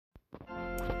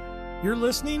You're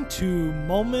listening to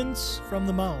Moments from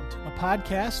the Mount, a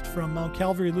podcast from Mount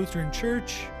Calvary Lutheran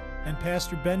Church and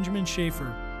Pastor Benjamin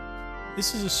Schaefer.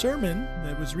 This is a sermon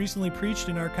that was recently preached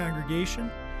in our congregation.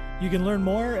 You can learn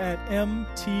more at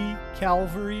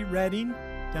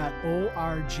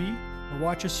mtcalvaryreading.org or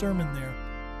watch a sermon there.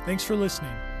 Thanks for listening.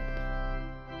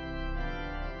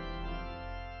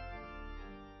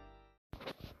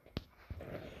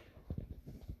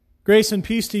 Grace and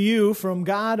peace to you from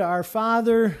God our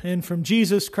Father and from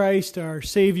Jesus Christ our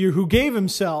Savior, who gave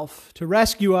himself to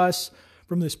rescue us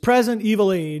from this present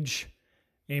evil age.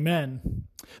 Amen.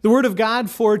 The Word of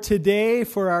God for today,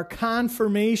 for our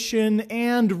confirmation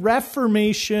and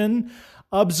Reformation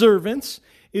observance,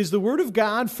 is the Word of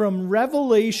God from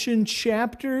Revelation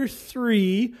chapter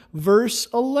 3, verse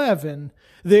 11.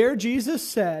 There Jesus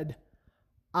said,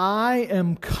 "I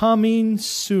am coming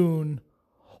soon.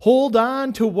 Hold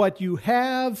on to what you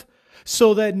have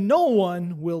so that no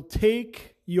one will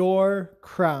take your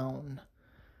crown."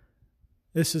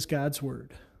 This is God's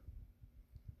Word.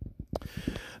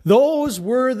 Those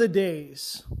were the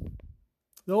days.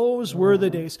 Those were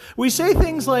the days. We say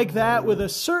things like that with a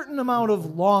certain amount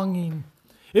of longing.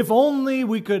 If only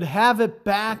we could have it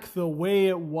back the way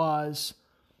it was.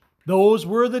 Those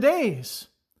were the days.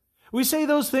 We say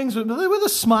those things with a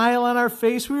smile on our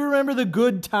face. We remember the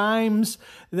good times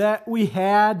that we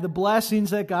had, the blessings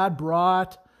that God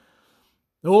brought.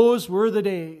 Those were the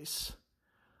days.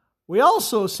 We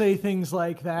also say things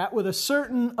like that with a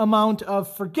certain amount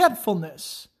of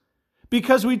forgetfulness,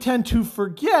 because we tend to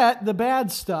forget the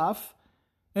bad stuff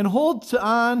and hold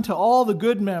on to all the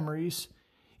good memories,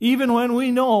 even when we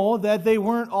know that they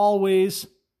weren't always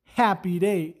happy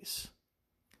days.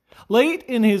 Late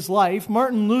in his life,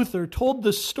 Martin Luther told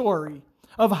the story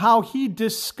of how he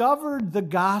discovered the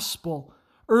gospel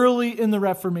early in the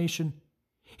Reformation.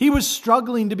 He was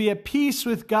struggling to be at peace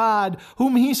with God,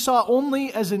 whom he saw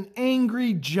only as an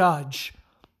angry judge.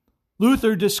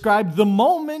 Luther described the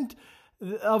moment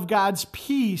of God's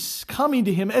peace coming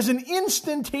to him as an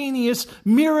instantaneous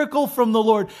miracle from the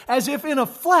Lord, as if in a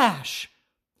flash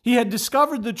he had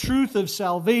discovered the truth of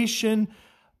salvation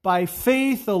by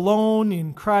faith alone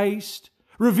in Christ,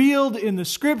 revealed in the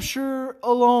Scripture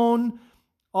alone,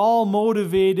 all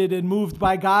motivated and moved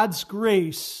by God's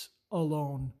grace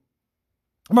alone.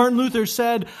 Martin Luther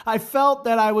said, "I felt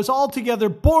that I was altogether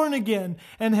born again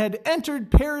and had entered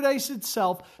paradise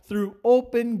itself through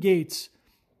open gates."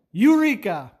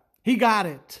 Eureka! He got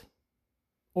it.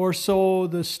 Or so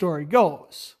the story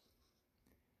goes.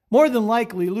 More than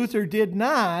likely, Luther did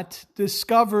not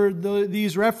discover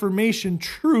these Reformation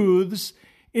truths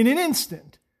in an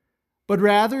instant, but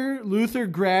rather Luther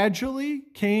gradually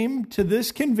came to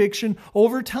this conviction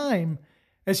over time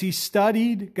as he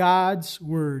studied God's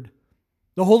Word.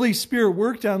 The Holy Spirit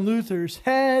worked on Luther's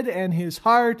head and his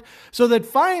heart so that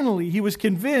finally he was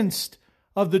convinced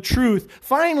of the truth.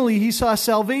 Finally, he saw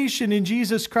salvation in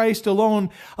Jesus Christ alone,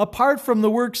 apart from the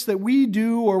works that we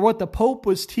do or what the Pope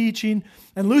was teaching,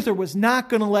 and Luther was not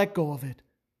going to let go of it.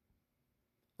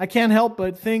 I can't help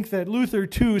but think that Luther,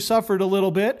 too, suffered a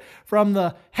little bit from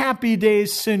the happy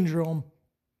days syndrome.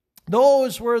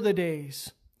 Those were the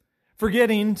days,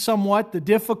 forgetting somewhat the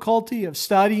difficulty of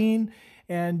studying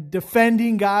and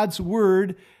defending God's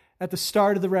Word at the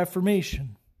start of the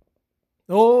Reformation.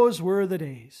 Those were the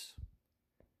days.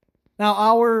 Now,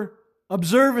 our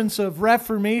observance of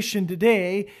Reformation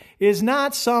today is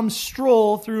not some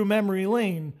stroll through memory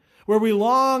lane where we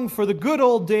long for the good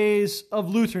old days of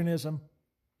Lutheranism.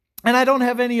 And I don't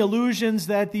have any illusions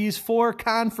that these four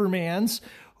confirmands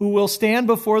who will stand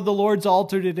before the Lord's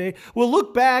altar today will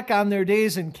look back on their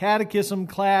days in catechism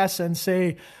class and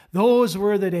say, "Those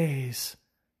were the days."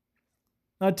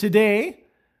 Now, today,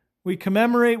 we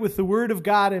commemorate with the Word of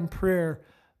God and prayer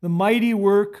the mighty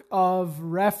work of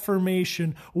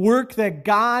Reformation, work that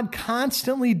God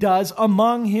constantly does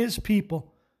among His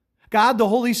people. God, the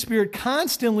Holy Spirit,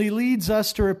 constantly leads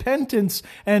us to repentance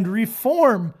and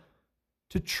reform,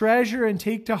 to treasure and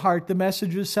take to heart the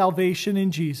message of salvation in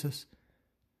Jesus.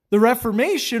 The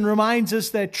Reformation reminds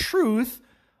us that truth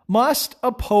must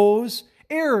oppose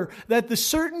error, that the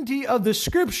certainty of the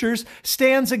Scriptures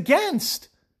stands against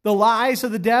the lies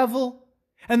of the devil,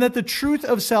 and that the truth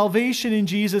of salvation in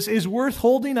Jesus is worth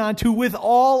holding on to with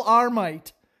all our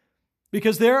might.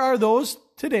 Because there are those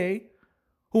today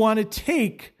who want to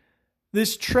take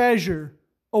this treasure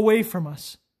away from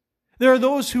us. There are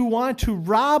those who want to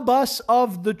rob us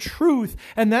of the truth.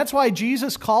 And that's why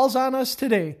Jesus calls on us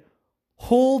today.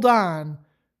 Hold on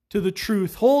to the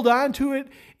truth. Hold on to it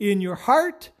in your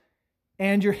heart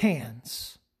and your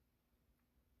hands.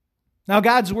 Now,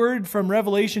 God's word from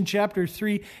Revelation chapter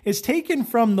 3 is taken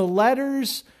from the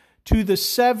letters to the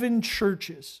 7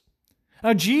 churches.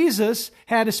 Now, Jesus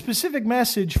had a specific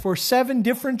message for 7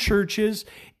 different churches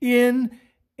in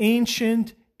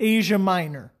ancient Asia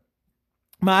Minor,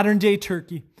 modern-day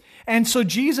Turkey. And so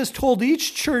Jesus told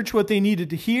each church what they needed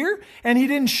to hear, and he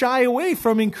didn't shy away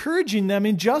from encouraging them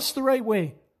in just the right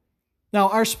way. Now,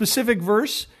 our specific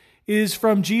verse is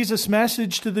from Jesus'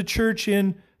 message to the church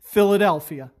in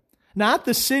Philadelphia. Not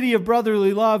the city of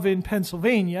brotherly love in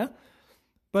Pennsylvania,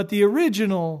 but the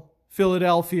original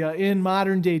Philadelphia in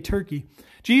modern-day Turkey.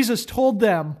 Jesus told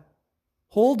them,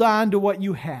 hold on to what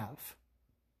you have.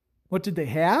 What did they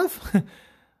have?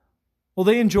 Well,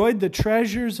 they enjoyed the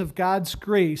treasures of God's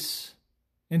grace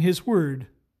and His Word.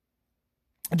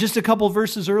 Just a couple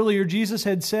verses earlier, Jesus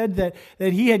had said that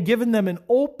He had given them an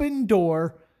open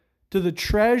door to the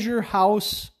treasure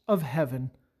house of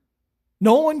heaven.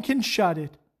 No one can shut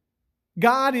it.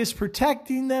 God is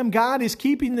protecting them. God is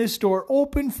keeping this door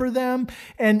open for them.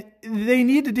 And they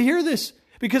needed to hear this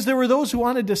because there were those who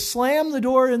wanted to slam the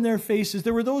door in their faces.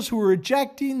 There were those who were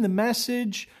rejecting the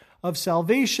message of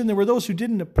salvation. There were those who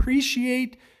didn't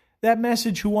appreciate that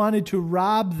message, who wanted to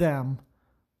rob them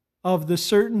of the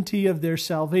certainty of their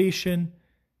salvation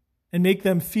and make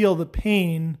them feel the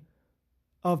pain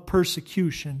of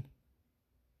persecution.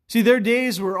 See, their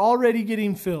days were already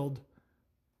getting filled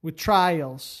with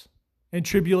trials and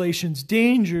tribulations,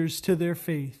 dangers to their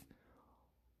faith.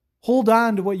 Hold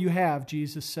on to what you have,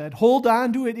 Jesus said. Hold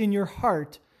on to it in your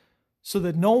heart so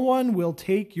that no one will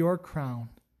take your crown.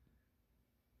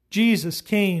 Jesus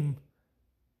came,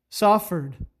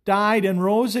 suffered, died, and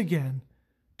rose again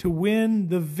to win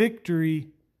the victory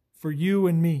for you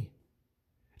and me.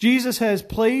 Jesus has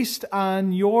placed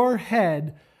on your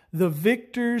head the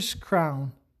victor's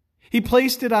crown. He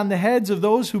placed it on the heads of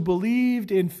those who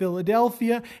believed in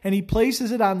Philadelphia, and He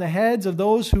places it on the heads of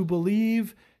those who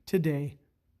believe today.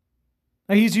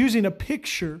 Now, He's using a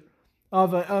picture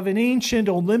of an ancient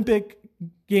Olympic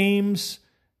Games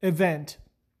event.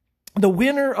 The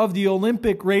winner of the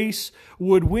Olympic race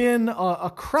would win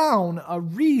a crown, a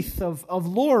wreath of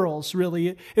laurels,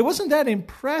 really. It wasn't that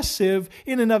impressive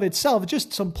in and of itself,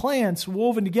 just some plants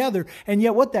woven together. And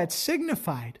yet what that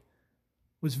signified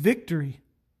was victory.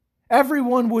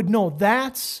 Everyone would know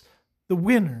that's the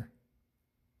winner.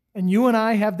 And you and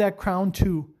I have that crown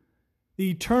too. The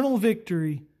eternal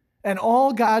victory and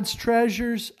all God's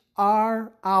treasures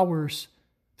are ours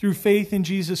through faith in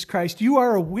Jesus Christ. You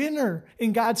are a winner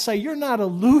in God's sight. You're not a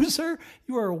loser.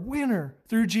 You are a winner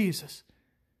through Jesus.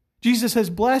 Jesus has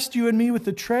blessed you and me with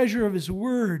the treasure of His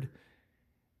Word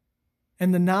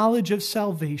and the knowledge of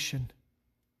salvation.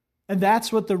 And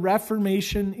that's what the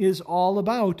Reformation is all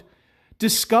about.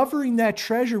 Discovering that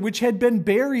treasure which had been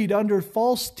buried under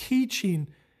false teaching.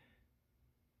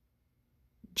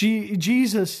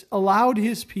 Jesus allowed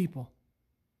His people,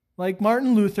 like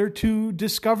Martin Luther, to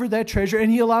discover that treasure,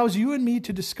 and He allows you and me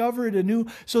to discover it anew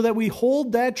so that we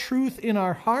hold that truth in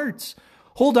our hearts.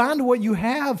 Hold on to what you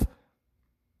have.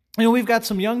 You know, we've got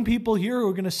some young people here who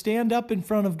are going to stand up in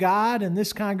front of God and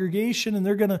this congregation, and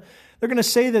they're going to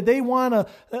say that they want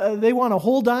to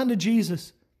hold on to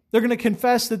Jesus. They're going to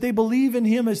confess that they believe in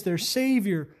Him as their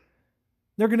Savior.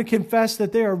 They're going to confess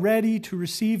that they are ready to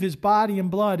receive His body and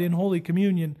blood in Holy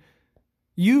Communion.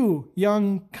 You,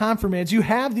 young confirmants, you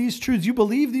have these truths. You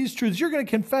believe these truths. You're going to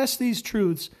confess these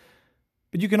truths.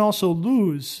 But you can also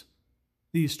lose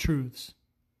these truths.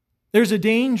 There's a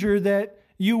danger that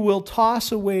you will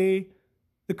toss away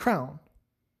the crown.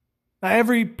 Now,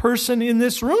 every person in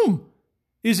this room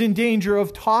is in danger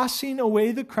of tossing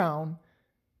away the crown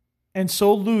and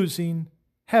so losing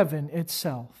heaven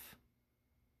itself.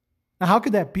 Now, how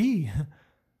could that be?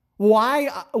 Why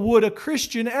would a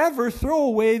Christian ever throw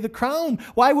away the crown?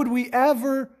 Why would we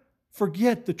ever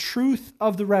forget the truth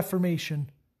of the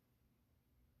Reformation?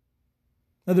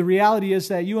 Now, the reality is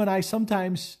that you and I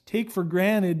sometimes take for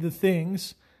granted the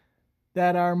things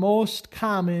that are most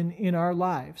common in our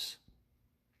lives.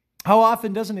 How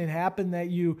often doesn't it happen that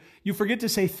you forget to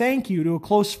say thank you to a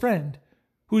close friend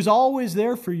who's always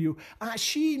there for you?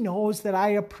 She knows that I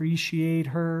appreciate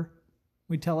her,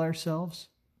 we tell ourselves.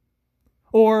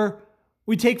 Or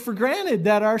we take for granted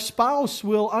that our spouse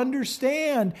will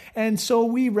understand, and so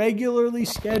we regularly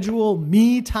schedule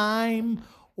me time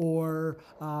or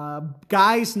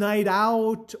guys' night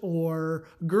out or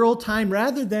girl time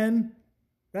rather than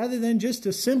just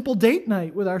a simple date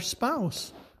night with our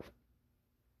spouse.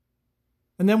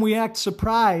 And then we act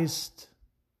surprised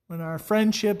when our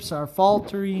friendships are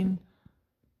faltering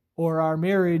or our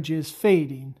marriage is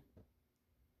fading.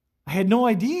 I had no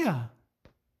idea,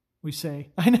 we say.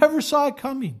 I never saw it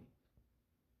coming.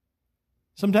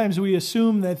 Sometimes we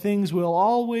assume that things will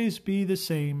always be the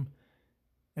same,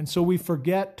 and so we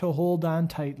forget to hold on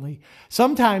tightly.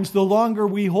 Sometimes the longer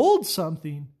we hold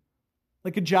something,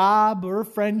 like a job or a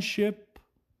friendship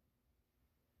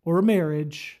or a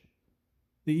marriage,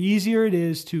 the easier it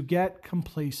is to get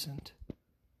complacent.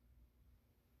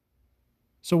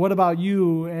 So what about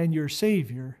you and your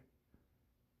Savior?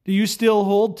 Do you still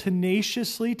hold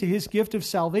tenaciously to His gift of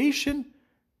salvation?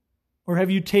 Or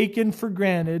have you taken for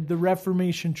granted the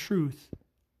Reformation truth?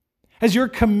 Has your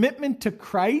commitment to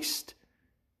Christ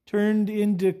turned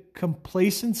into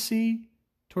complacency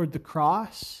toward the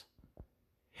cross?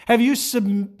 Have you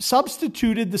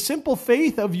substituted the simple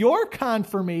faith of your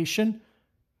confirmation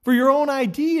for your own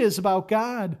ideas about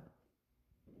God?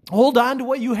 Hold on to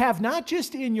what you have, not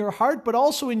just in your heart, but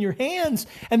also in your hands.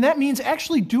 And that means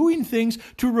actually doing things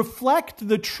to reflect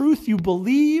the truth you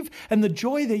believe and the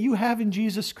joy that you have in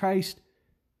Jesus Christ.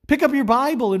 Pick up your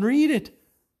Bible and read it.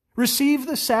 Receive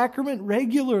the sacrament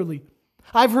regularly.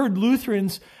 I've heard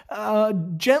Lutherans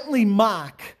gently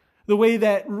mock the way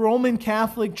that Roman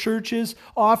Catholic churches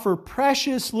offer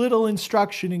precious little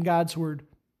instruction in God's Word.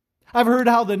 I've heard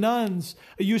how the nuns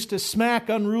used to smack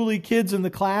unruly kids in the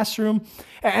classroom,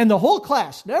 and the whole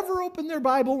class never opened their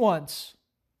Bible once,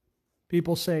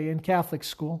 people say in Catholic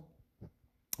school.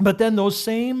 But then those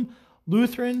same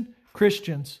Lutheran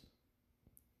Christians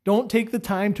don't take the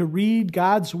time to read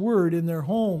God's Word in their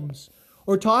homes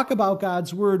or talk about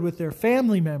God's Word with their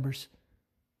family members.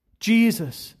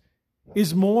 Jesus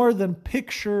is more than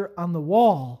picture on the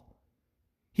wall.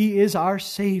 He is our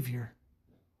Savior.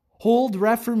 Hold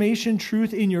Reformation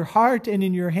truth in your heart and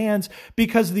in your hands,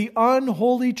 because the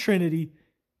unholy Trinity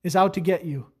is out to get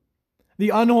you. The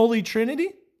unholy Trinity,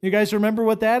 you guys remember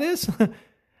what that is?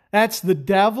 That's the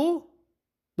devil,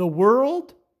 the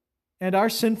world, and our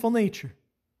sinful nature.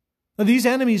 Now, these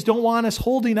enemies don't want us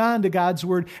holding on to God's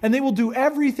Word, and they will do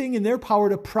everything in their power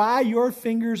to pry your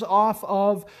fingers off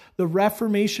of the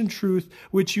Reformation truth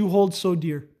which you hold so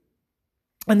dear.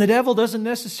 And the devil doesn't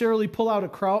necessarily pull out a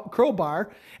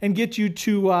crowbar and get you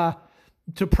to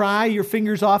pry your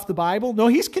fingers off the Bible. No,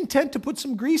 he's content to put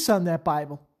some grease on that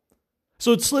Bible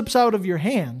so it slips out of your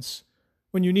hands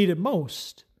when you need it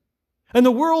most. And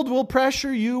the world will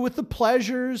pressure you with the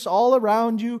pleasures all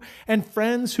around you and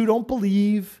friends who don't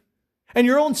believe. And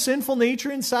your own sinful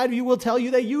nature inside of you will tell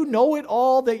you that you know it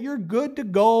all, that you're good to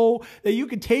go, that you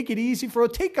can take it easy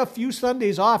take a few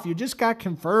Sundays off. You just got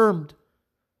confirmed.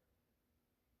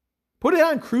 Put it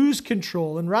on cruise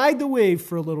control and ride the wave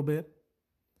for a little bit.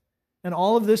 And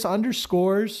all of this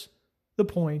underscores the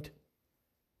point.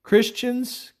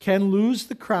 Christians can lose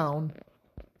the crown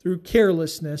through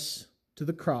carelessness to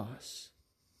the cross.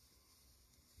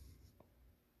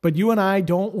 But you and I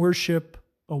don't worship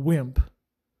a wimp.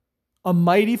 A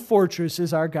mighty fortress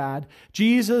is our God.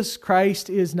 Jesus Christ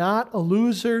is not a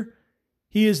loser.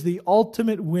 He is the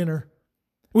ultimate winner.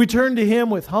 We turn to Him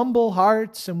with humble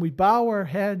hearts and we bow our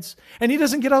heads. And He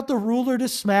doesn't get out the ruler to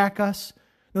smack us.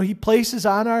 No, He places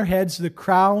on our heads the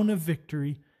crown of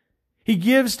victory. He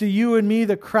gives to you and me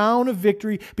the crown of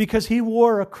victory because He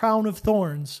wore a crown of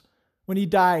thorns when He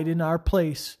died in our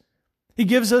place. He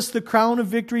gives us the crown of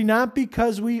victory not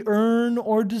because we earn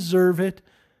or deserve it,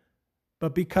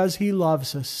 but because He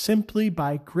loves us simply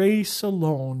by grace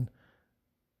alone.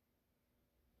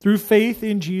 Through faith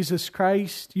in Jesus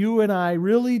Christ, you and I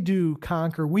really do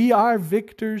conquer. We are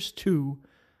victors too,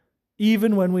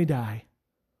 even when we die.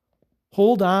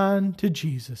 Hold on to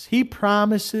Jesus. He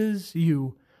promises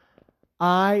you,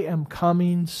 I am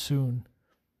coming soon.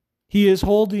 He is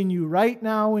holding you right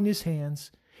now in His hands.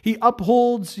 He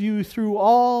upholds you through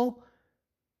all,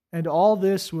 and all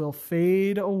this will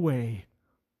fade away.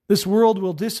 This world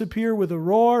will disappear with a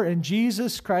roar, and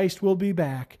Jesus Christ will be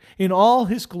back in all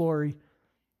His glory.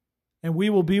 And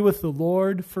we will be with the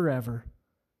Lord forever.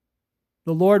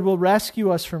 The Lord will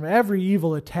rescue us from every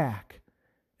evil attack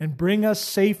and bring us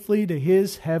safely to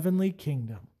His heavenly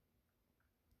kingdom.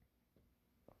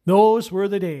 Those were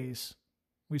the days,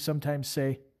 we sometimes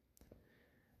say.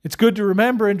 It's good to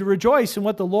remember and to rejoice in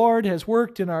what the Lord has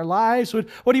worked in our lives,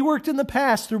 what He worked in the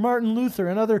past through Martin Luther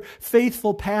and other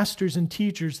faithful pastors and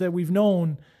teachers that we've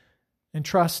known and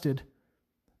trusted.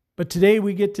 But today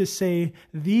we get to say,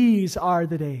 these are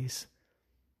the days.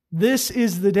 This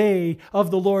is the day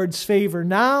of the Lord's favor.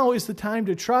 Now is the time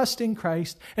to trust in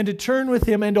Christ and to turn with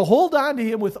Him and to hold on to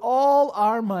Him with all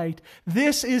our might.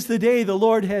 This is the day the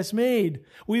Lord has made.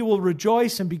 We will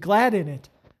rejoice and be glad in it.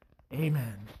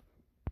 Amen.